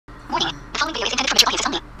picture audience is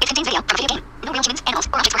only. It contains video from a video game. No real humans, animals,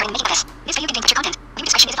 or objects were hurt in the making of this. This video contains mature content. Viewer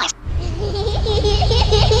discretion is advised.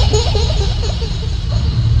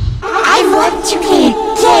 I want to play a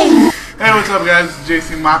game. Hey, what's up, guys?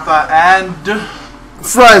 JcMata and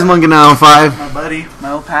Fries Monkey 905. my buddy,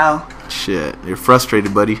 my old pal. Shit, you're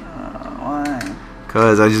frustrated, buddy. Why?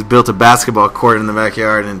 Cause I just built a basketball court in the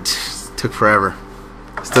backyard and it took forever.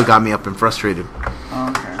 Still got me up and frustrated.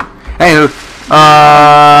 Okay. Hey,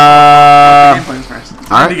 Gameplay first.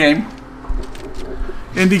 All right.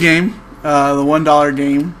 Indie game. The $1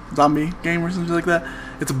 game, zombie game or something like that.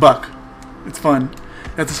 It's $1. It's fun.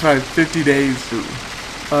 You have to survive 50 days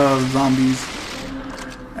of zombies.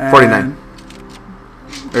 And 49.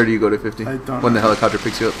 Or do you go to 50? I don't when know. the helicopter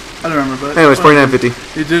picks you up. I don't remember, but Anyways,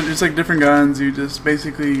 49.50. It's like different guns. You just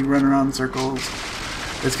basically run around in circles.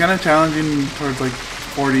 It's kind of challenging towards like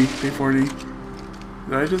 40, day 40. Did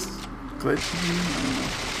I just glitch? I don't know.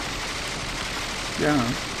 Yeah. I don't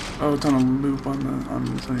know. Oh, it's on a loop on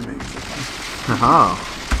Sony Vegas. Haha.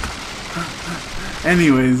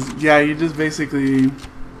 Anyways, yeah, you just basically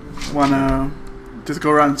wanna just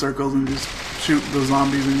go around in circles and just shoot those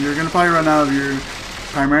zombies, and you're gonna probably run out of your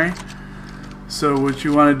primary. So what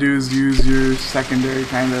you want to do is use your secondary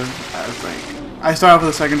kind of as like, I start off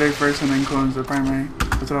with a secondary first and then go into the primary.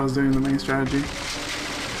 That's what I was doing in the main strategy.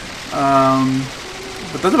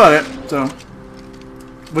 But that's about it. So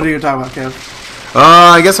what are you gonna talk about, Kev?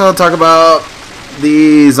 I guess I'll talk about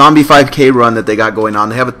the zombie 5K run that they got going on.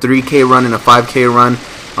 They have a 3K run and a 5K run.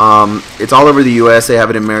 It's all over the U.S. They have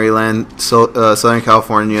it in Maryland, Southern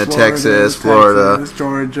California, Texas, Florida,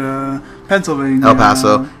 Georgia, Pennsylvania, El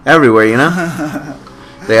Paso, everywhere, you know?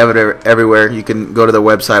 They have it everywhere. You can go to their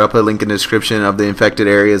website. I'll put a link in the description of the infected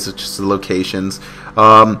areas, it's just the locations.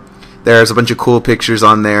 There's a bunch of cool pictures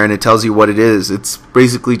on there, and it tells you what it is. It's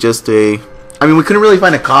basically just we couldn't really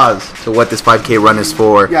find a cause to what this 5K run is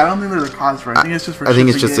for. Yeah, I don't think there's a cause for it. I think it's just for I think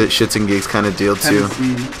it's just a shits and gigs kind of deal, too.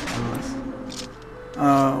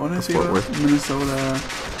 What did I say? Fort Worth. Minnesota.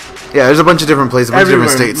 Yeah, there's a bunch of different places, a bunch of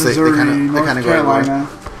different states. Missouri, They kind North of go Carolina.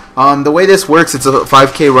 everywhere. The way this works, it's a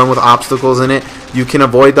 5K run with obstacles in it. You can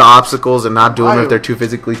avoid the obstacles and not do them if they're too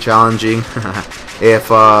physically challenging,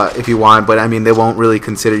 if you want. But I mean, they won't really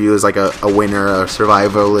consider you as like a winner or a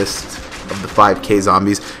survivalist of the 5K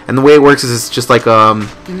zombies. And the way it works is it's just like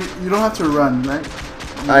You don't have to run, right?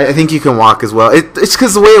 I think you can walk as well. It's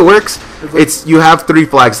because the way it works, it's you have 3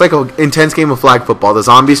 flags. It's like an intense game of flag football. The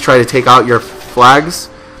zombies try to take out your flags,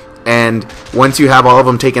 and once you have all of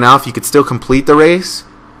them taken off, you could still complete the race.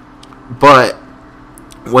 But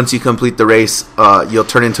once you complete the race, you'll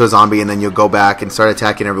turn into a zombie, and then you'll go back and start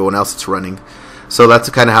attacking everyone else that's running. So that's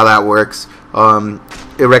kind of how that works.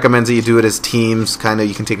 It recommends that you do it as teams. Kind of,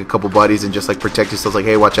 you can take a couple buddies and just like protect yourselves. Like,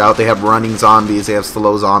 hey, watch out! They have running zombies. They have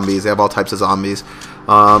slow zombies. They have all types of zombies.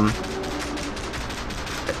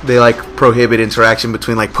 They like prohibit interaction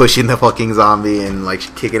between like pushing the fucking zombie and like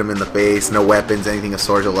kicking him in the face. No weapons, anything of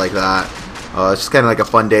sort of like that. It's just kind of like a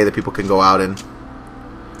fun day that people can go out and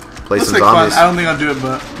play some zombies. Fun. I don't think I'll do it,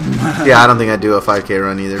 but yeah, I don't think I'd do a 5K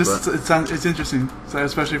run either. It's interesting, so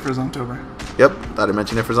especially for Zontober. Yep, thought I'd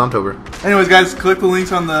mention it for Zontober. Anyways, guys, click the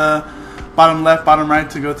links on the bottom left, bottom right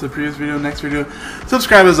to go to the previous video, next video.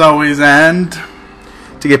 Subscribe as always, and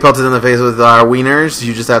to get pelted in the face with our wieners,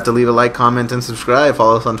 you just have to leave a like, comment, and subscribe.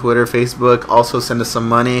 Follow us on Twitter, Facebook. Also, send us some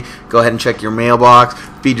money. Go ahead and check your mailbox.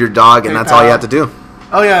 Feed your dog, and that's all you have to do.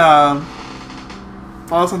 Oh yeah,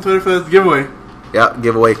 follow us on Twitter for the giveaway. Yeah,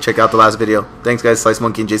 giveaway. Check out the last video. Thanks, guys. Slice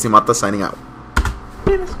Monkey and JcMata signing out.